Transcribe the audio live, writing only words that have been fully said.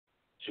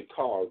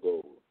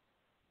Chicago,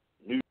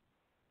 New York,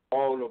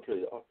 all them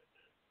places.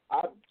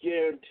 I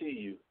guarantee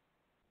you,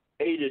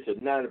 80 to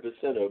 90%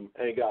 of them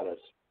ain't got a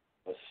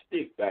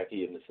stick back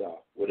here in the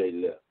South where they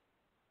left.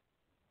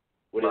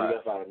 Where they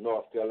left out of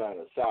North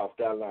Carolina, South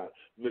Carolina,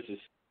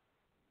 Mississippi.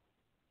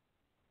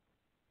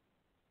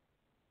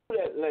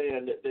 That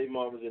land that they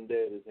mamas and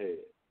daddies had.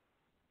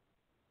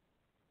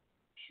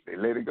 They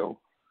let it go.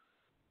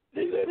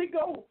 They let it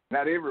go.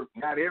 Not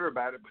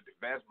everybody, but the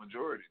vast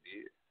majority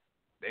did.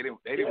 They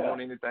didn't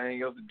want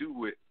anything else to do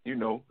with,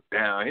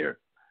 down here.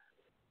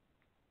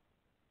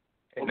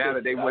 And now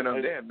that they went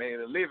up there and made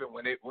a living,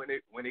 when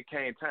it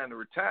came time to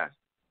retire,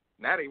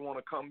 now they want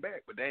to come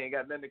back, but they ain't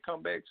got nothing to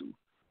come back to.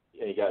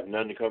 You ain't got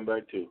nothing to come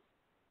back to.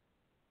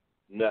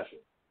 Nothing.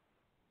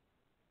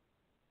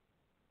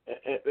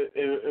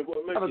 And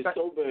what makes it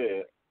so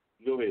bad?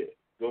 Go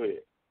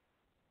ahead.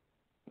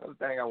 Another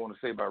thing I want to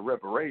say about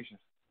reparations.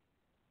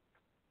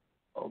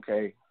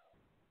 Okay.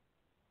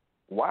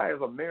 Why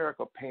is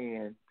America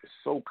paying the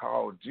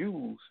so-called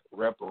Jews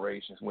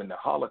reparations when the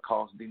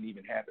Holocaust didn't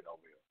even happen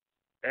over here?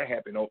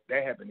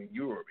 That happened in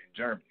Europe, in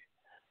Germany.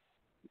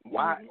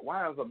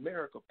 Why is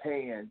America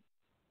paying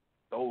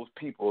those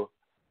people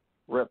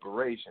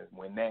reparations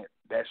when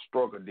that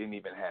struggle didn't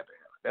even happen?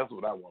 That's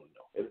what I want to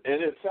know.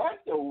 And in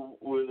fact, though,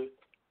 Willie,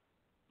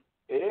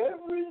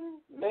 every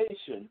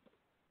nation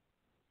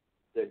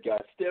that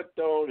got stepped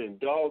on and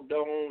dogged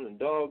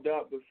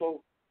out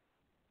before,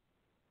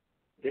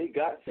 they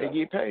got something. They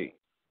get paid.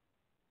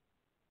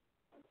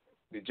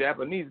 The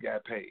Japanese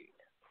got paid.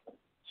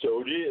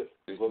 So it is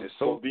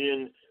for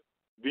being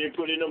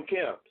put in them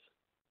camps.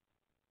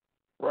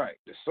 Right.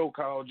 The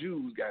so-called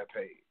Jews got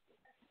paid.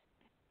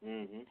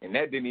 Mm-hmm. And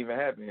that didn't even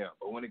happen here.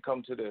 But when it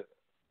comes to the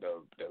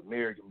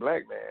American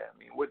black man, I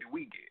mean, what did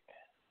we get?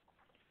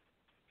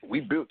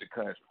 We built the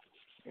country.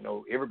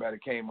 Everybody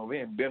came over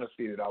here and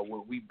benefited out of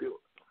what we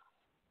built.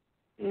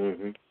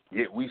 Mm-hmm.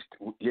 Yet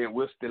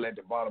we're still at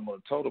the bottom of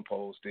the totem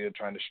pole, still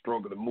trying to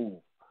struggle to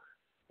move.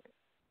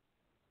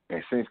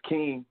 And since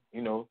King,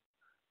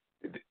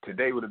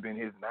 today would have been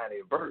his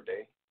 90th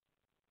birthday.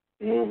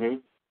 Mm-hmm.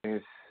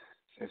 Since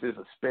it's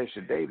a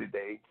special day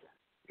today,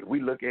 if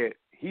we look at,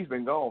 he's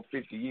been gone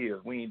 50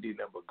 years. We ain't did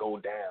nothing but go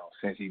down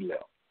since he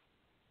left.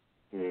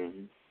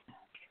 Mm-hmm.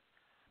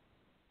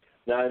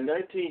 Now, in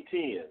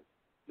 1910,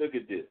 look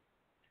at this.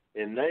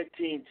 In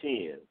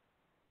 1910,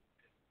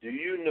 do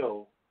you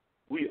know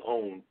we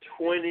own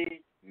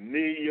 20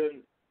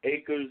 million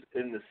acres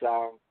in the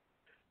South?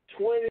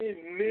 20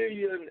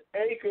 million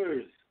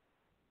acres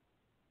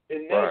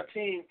in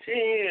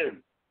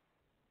 1910.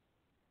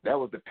 That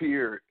was the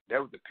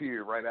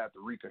period right after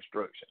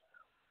Reconstruction.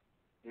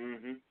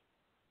 Mm-hmm.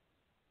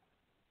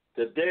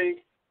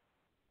 Today,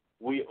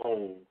 we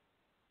own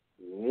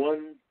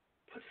 1%.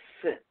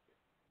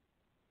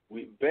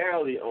 We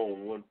barely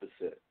own 1%.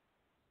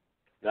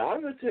 Now,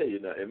 I'm going to tell you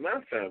now, in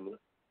my family,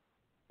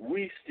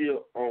 we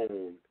still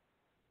own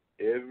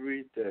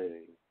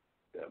everything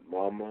that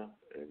Mama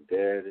and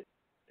Daddy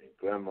and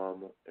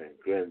Grandmama and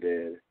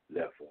Granddaddy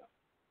left us.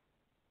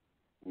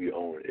 We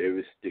own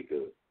every stick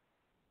of it.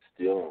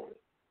 Still own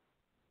it.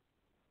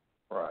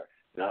 Right.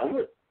 Now,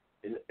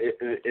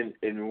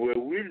 in where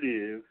we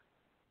live,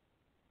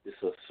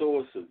 it's a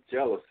source of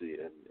jealousy,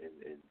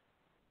 and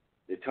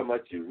they talking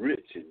about you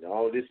rich and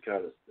all this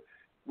kind of stuff.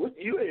 What,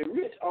 you ain't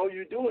rich. All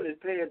you're doing is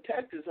paying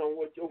taxes on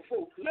what your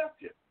folks left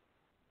you.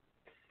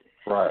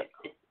 Right.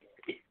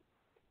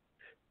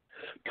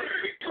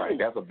 Right.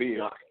 That's a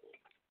bill.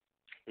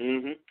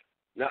 Mm-hmm.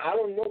 Now, I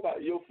don't know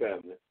about your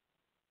family,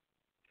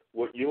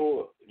 what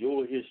your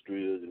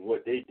history is and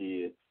what they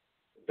did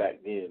back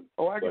then.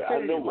 Oh, I can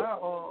tell you,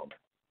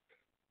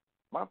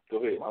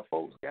 my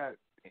folks got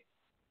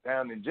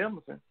down in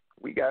Jefferson.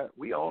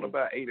 We own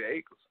about 80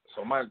 acres.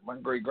 So my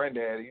great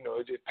granddad,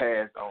 it just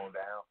passed on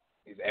down.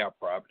 It's our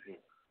property.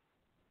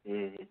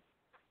 Mm-hmm.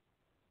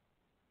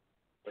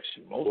 But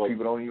most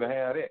people don't even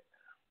have that.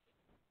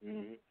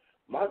 Mm-hmm.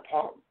 My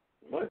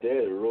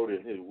dad wrote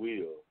in his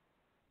will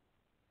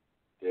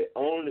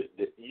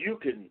that you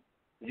can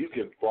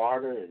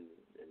barter and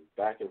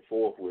back and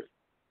forth with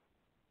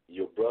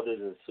your brothers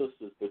and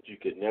sisters, but you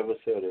can never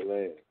sell their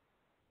land.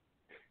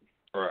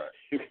 Right.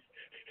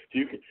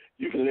 You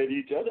can let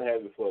each other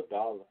have it for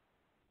 $1.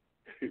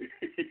 $1,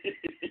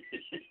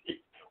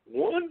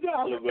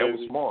 baby. That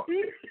was smart.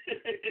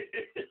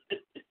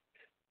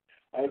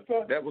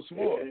 That was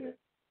smart.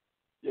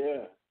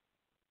 Yeah.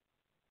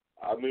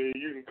 I mean,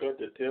 you can cut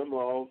the timber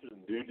off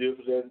and do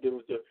different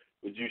stuff,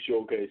 but you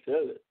sure can't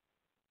sell it.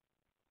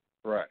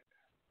 Right.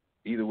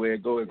 Either way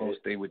it goes, it's going to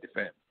stay with the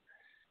family.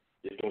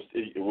 It's going to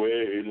stay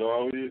as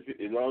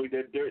long as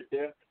that dirt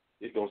there,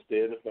 it's going to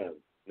stay in the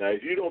family. Now,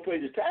 if you don't pay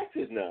the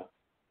taxes now,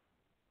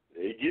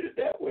 they get it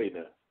that way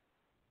now.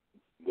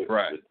 But,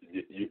 right. But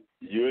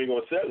you ain't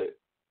going to sell it.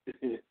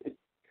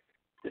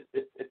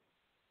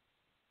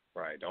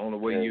 Right. The only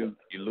way you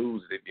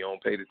lose it if you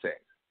don't pay the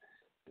tax.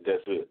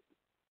 That's it.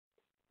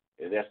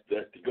 And that's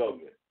the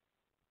government.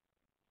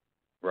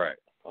 Right.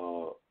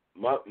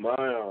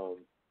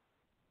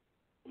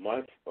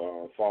 my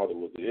father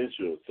was an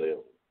insurance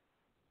salesman.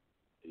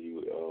 He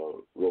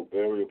wrote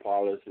burial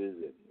policies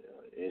and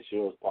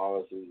insurance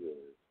policies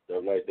and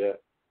stuff like that.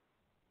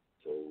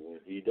 So when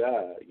he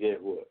died, guess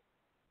what?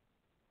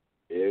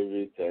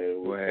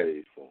 Everything was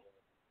paid for.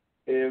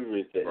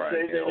 Everything. Right.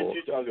 Same thing that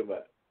you're talking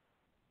about.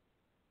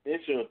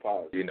 Insurance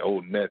policy. Didn't owe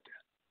nothing.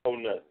 Owe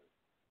nothing.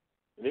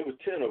 And there was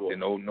 10 of them.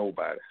 Didn't owe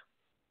nobody.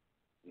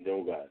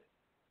 Nobody.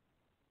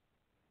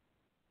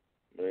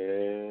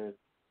 Man.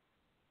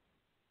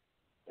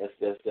 That's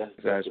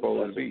how it's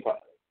supposed to be.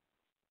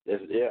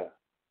 That's, yeah.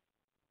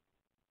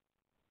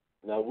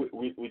 Now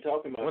we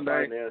talking about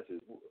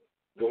finances.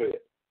 Go ahead.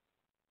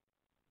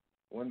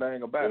 One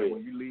thing about it,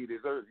 when you leave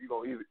this earth,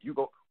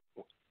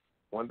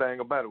 one thing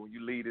about it, when you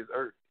leave this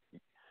earth,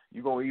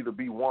 you're gonna either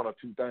be one or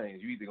two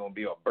things. You either gonna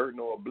be a burden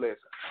or a blessing.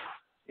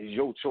 It's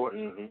your choice.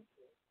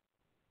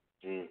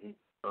 Mm-hmm. Mm-hmm.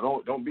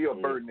 So don't be a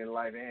burden in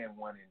life and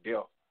one in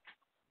death.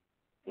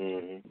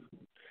 Mm-hmm.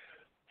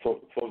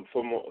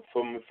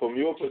 From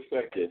your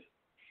perspective,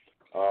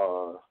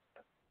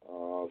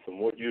 from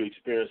what you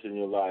experienced in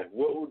your life,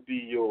 what would be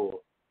your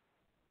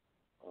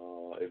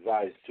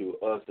advice to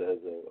us as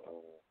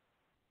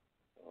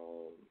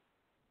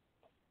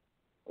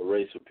a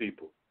race of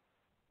people,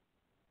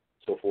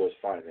 so far as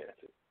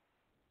finances?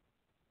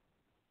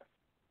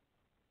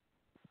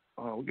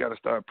 We got to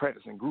start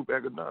practicing group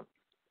economics.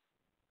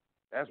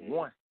 That's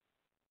one.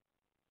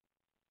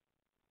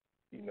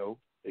 You know,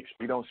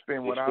 we don't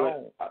spend what I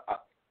own.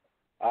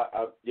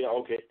 Yeah,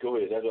 okay, go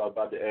ahead. That's what I was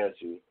about to ask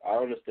you. I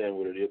understand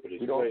what it is, but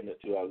explain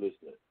it to our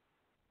listeners.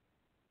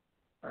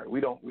 All right,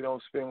 we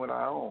don't spend what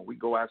I own. We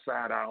go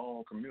outside our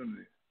own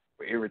community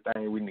for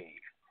everything we need.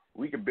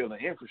 We can build an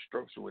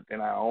infrastructure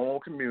within our own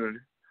community,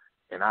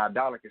 and our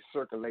dollar can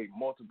circulate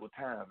multiple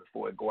times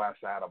before it go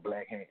outside of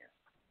black hands.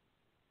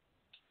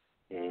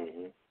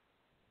 Mm-hmm.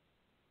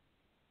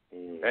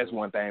 Mm-hmm. That's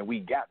one thing we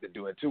got to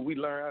do. Until we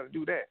learn how to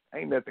do that,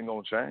 ain't nothing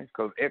gonna change.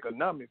 Because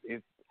economics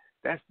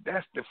that's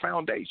the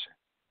foundation.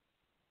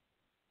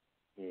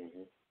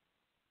 Mm-hmm.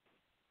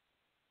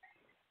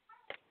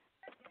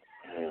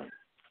 Yeah.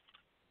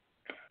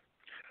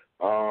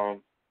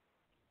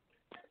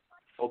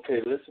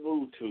 Okay, let's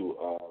move to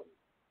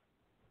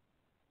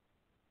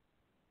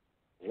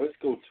let's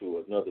go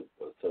to another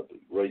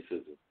subject,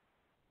 racism.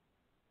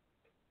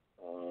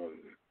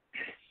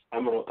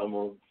 I'm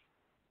gonna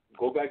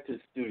go back to the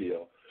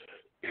studio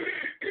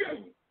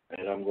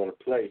and I'm gonna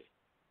play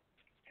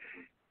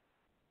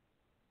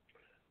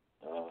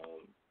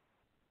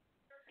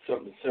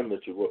something similar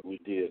to what we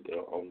did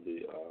on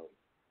the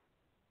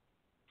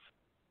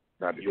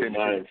your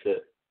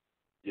mindset.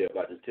 Yeah,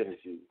 about the tennis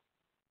shoes.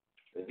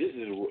 And this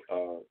is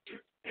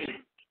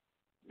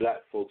black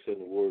folks in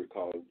the word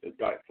called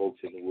black folks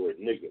in the word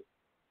nigger.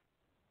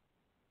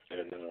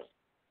 And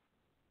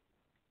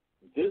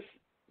this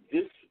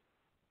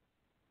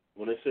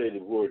when they say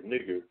the word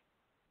nigger,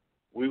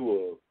 we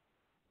will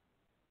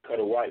cut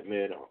a white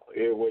man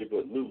every way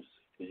but loose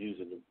for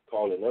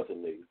calling us a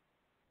nigger.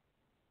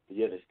 But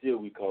yet and still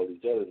we call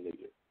each other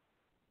nigger.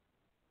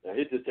 Now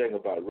here's the thing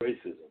about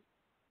racism.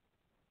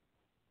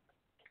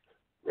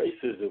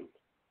 Racism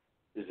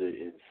is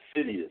an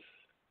insidious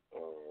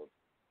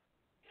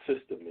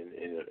system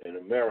in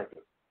America.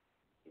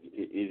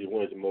 It is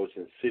one of the most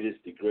insidious,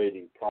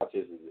 degrading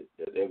processes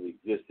that ever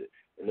existed.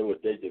 And then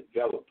they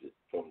developed it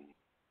from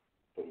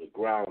the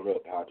ground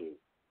up, how to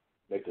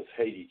make us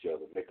hate each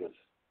other, make us,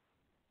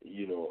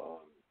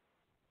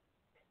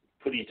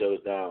 put each other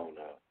down.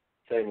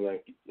 Same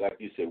like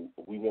you said,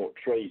 we won't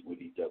trade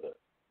with each other.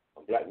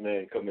 A black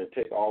man come and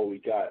take all we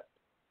got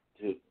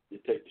to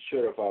take the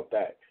shirt off our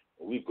back.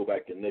 We go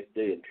back the next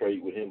day and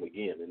trade with him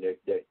again the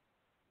next day.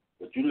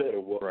 But you let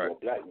a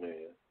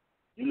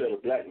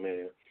black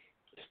man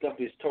stub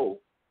his toe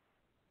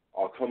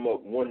or come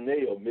up one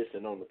nail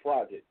missing on the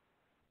project,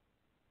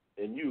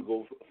 and you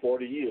go for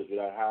 40 years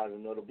without hiring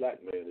another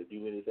black man to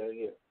do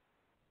anything else.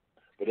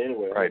 But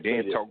anyway, right?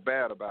 Then talk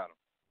bad about him.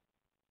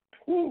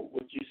 Whoo!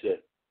 What you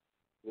said?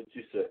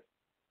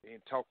 Then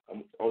talk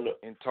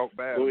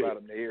bad about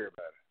him to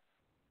everybody.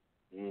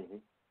 Mm-hmm.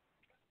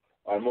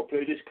 I'm going to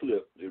play this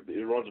clip.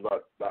 It runs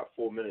about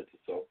 4 minutes or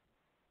so.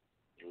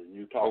 And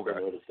you talk on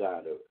the other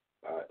side of it.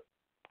 All right.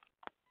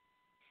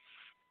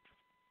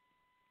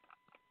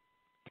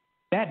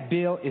 That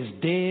bill is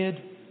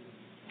dead,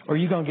 or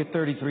you're going to get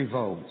 33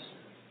 votes.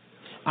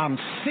 I'm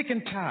sick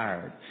and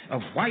tired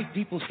of white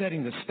people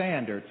setting the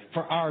standard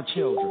for our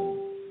children.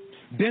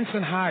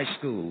 Benson High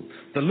School,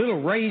 the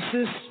little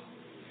racists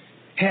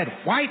had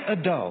white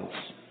adults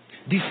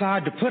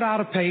decide to put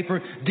out a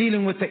paper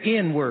dealing with the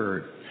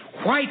N-word.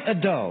 White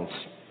adults,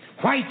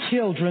 white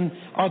children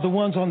are the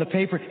ones on the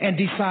paper and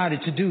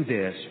decided to do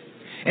this.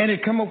 And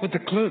it come up with the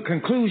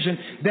conclusion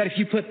that if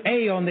you put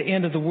A on the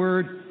end of the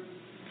word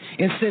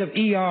instead of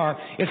ER,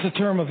 it's a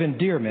term of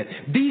endearment.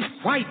 These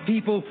white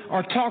people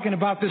are talking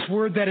about this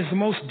word that is the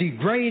most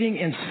degrading,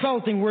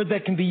 insulting word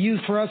that can be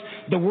used for us.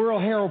 The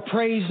World Herald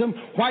praised them.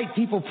 White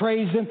people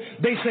praise them.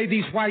 They say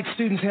these white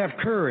students have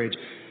courage.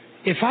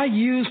 If I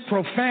use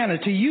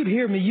profanity, you'd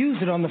hear me use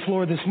it on the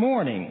floor this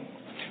morning.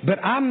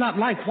 But I'm not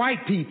like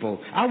white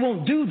people. I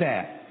won't do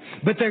that.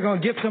 But they're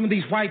going to get some of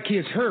these white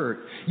kids hurt.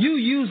 You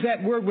use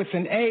that word with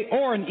an A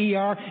or an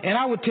ER, and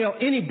I would tell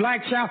any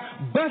black child,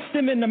 bust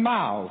him in the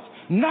mouth.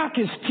 Knock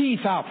his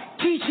teeth out.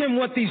 Teach him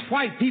what these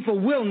white people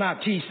will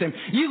not teach them.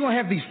 You're going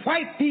to have these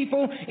white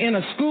people in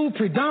a school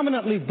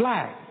predominantly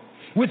black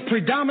with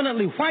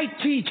predominantly white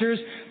teachers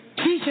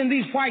teaching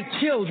these white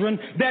children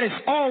that it's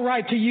all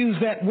right to use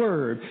that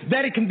word,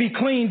 that it can be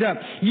cleaned up.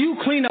 You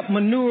clean up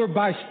manure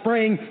by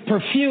spraying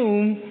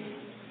perfume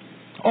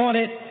on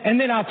it, and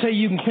then I'll tell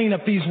you can clean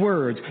up these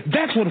words.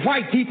 That's what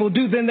white people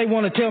do. Then they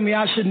want to tell me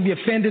I shouldn't be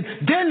offended.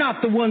 They're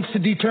not the ones to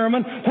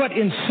determine what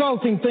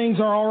insulting things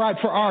are all right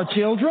for our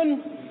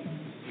children.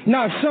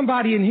 Now, if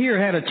somebody in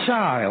here had a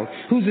child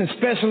who's in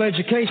special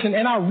education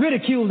and I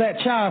ridicule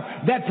that child,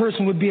 that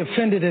person would be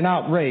offended and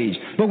outraged.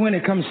 But when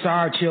it comes to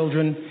our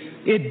children,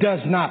 it does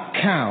not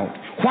count.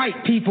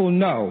 White people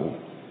know.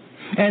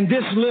 And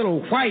this little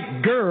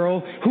white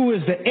girl who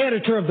is the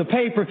editor of the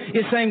paper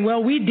is saying,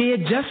 well, we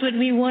did just what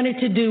we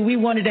wanted to do. We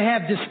wanted to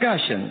have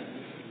discussion.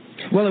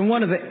 Well, in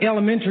one of the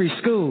elementary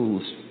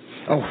schools,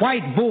 a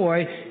white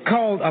boy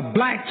called a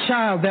black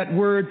child that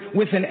word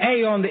with an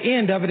A on the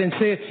end of it and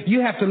said,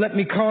 you have to let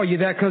me call you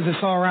that because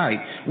it's all right.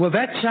 Well,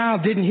 that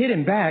child didn't hit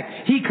him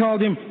back. He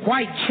called him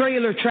white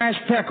trailer trash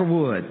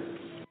peckerwood.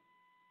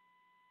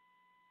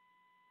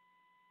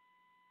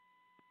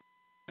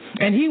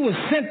 And he was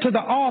sent to the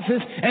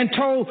office and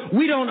told,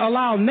 we don't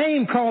allow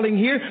name calling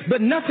here, but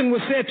nothing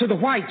was said to the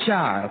white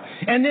child.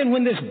 And then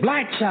when this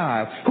black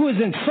child, who is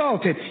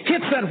insulted,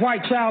 hits that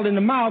white child in the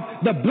mouth,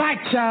 the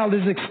black child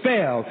is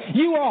expelled.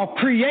 You all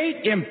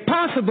create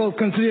impossible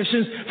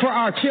conditions for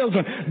our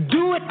children.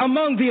 Do it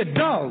among the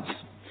adults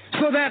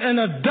so that an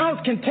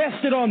adult can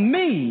test it on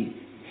me.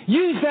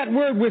 Use that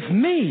word with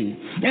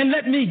me and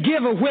let me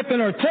give a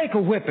whipping or take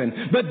a whipping.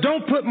 But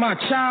don't put my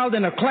child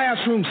in a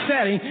classroom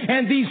setting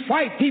and these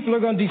white people are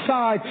going to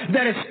decide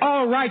that it's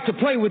all right to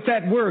play with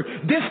that word.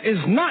 This is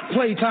not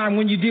playtime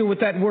when you deal with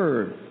that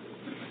word.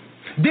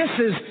 This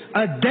is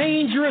a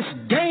dangerous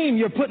game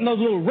you're putting those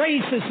little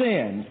racists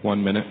in.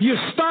 1 minute. You're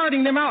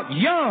starting them out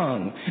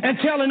young and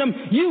telling them,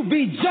 you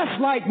be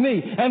just like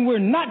me. And we're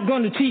not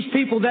going to teach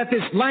people that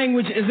this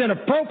language is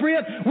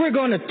inappropriate. We're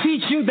going to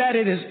teach you that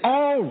it is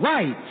all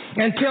right.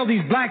 And tell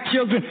these black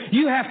children,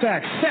 you have to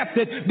accept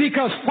it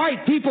because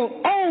white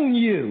people own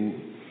you.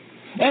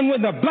 And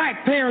when the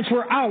black parents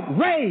were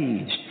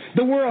outraged,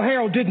 the World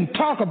Herald didn't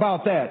talk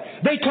about that.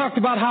 They talked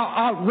about how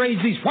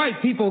outraged these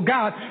white people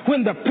got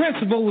when the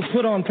principal was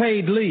put on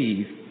paid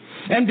leave.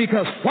 And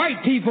because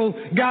white people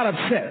got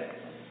upset,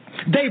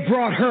 they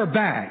brought her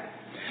back.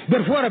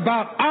 But what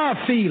about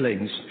our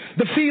feelings?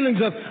 The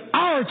feelings of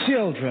our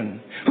children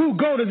who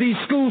go to these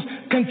schools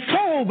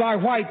controlled by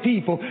white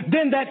people.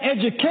 Then that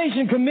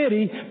education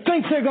committee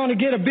thinks they're going to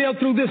get a bill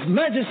through this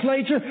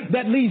legislature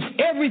that leaves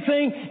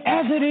everything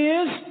as it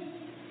is.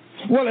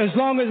 Well, as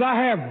long as I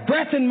have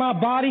breath in my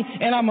body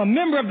and I'm a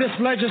member of this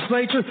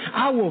legislature,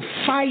 I will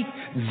fight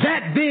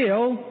that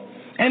bill.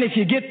 And if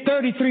you get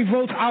 33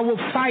 votes, I will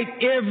fight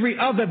every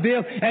other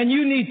bill. And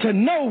you need to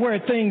know where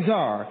things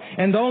are.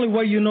 And the only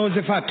way you know is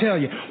if I tell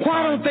you.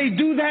 Why don't they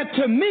do that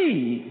to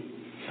me?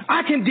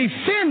 I can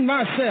defend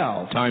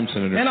myself. Time,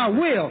 Senator. And I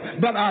will.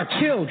 But our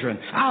children,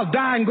 I'll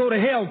die and go to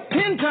hell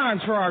 10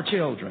 times for our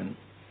children.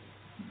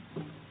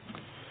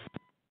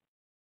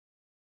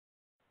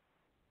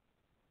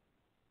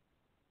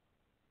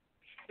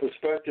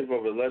 Perspective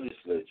of a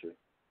legislator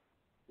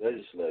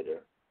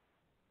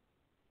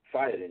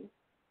fighting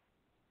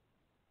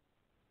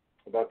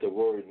about the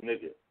word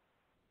nigger.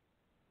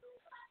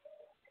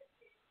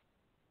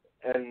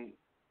 And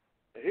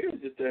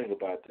here's the thing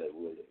about that,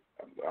 Willie.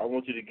 I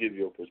want you to give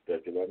your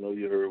perspective. I know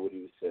you heard what he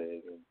was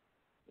saying,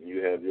 and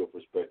you have your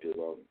perspective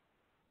on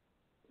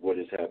what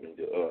is happening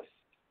to us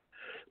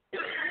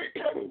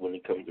when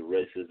it comes to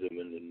racism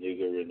and the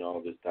nigger and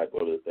all this type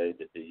of other thing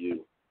that they use.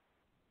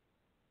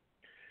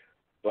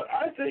 But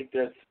I think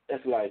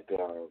that's like,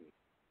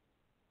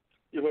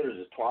 you heard of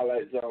the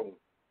Twilight Zone?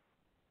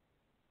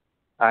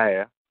 I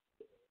have.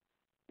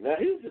 Now,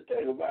 here's the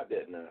thing about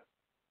that now.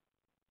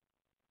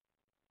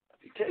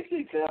 If you take the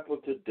example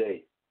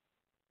today,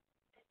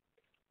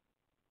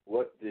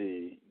 what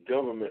the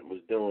government was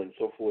doing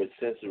so far as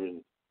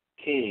censoring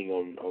King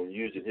on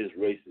using his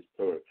racist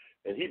term,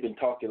 and he's been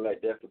talking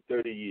like that for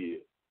 30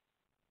 years.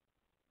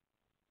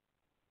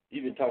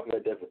 He's been talking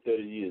like that for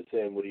 30 years,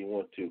 saying what he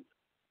wants to.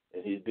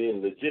 And he's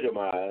being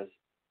legitimized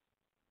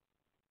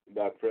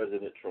by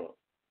President Trump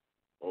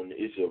on the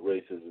issue of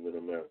racism in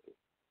America.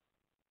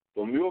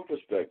 From your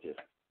perspective,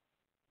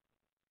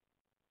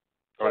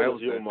 that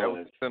was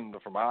the senator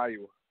from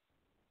Iowa.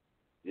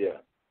 Yeah,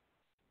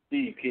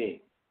 Steve King.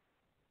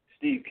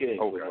 Okay.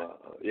 From,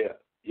 yeah.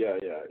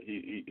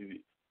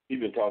 He's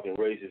been talking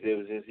racist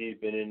ever since he's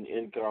been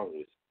in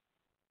Congress.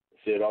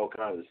 Said all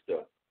kinds of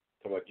stuff.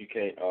 Talking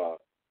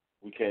about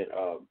we can't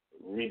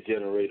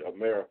regenerate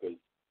America's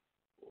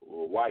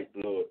white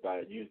blood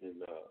by using,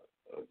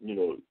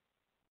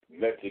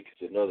 Mexicans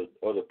and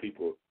other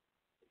people.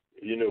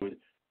 You know,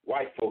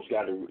 white folks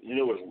got to. You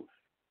know,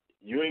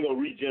 you ain't gonna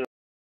regenerate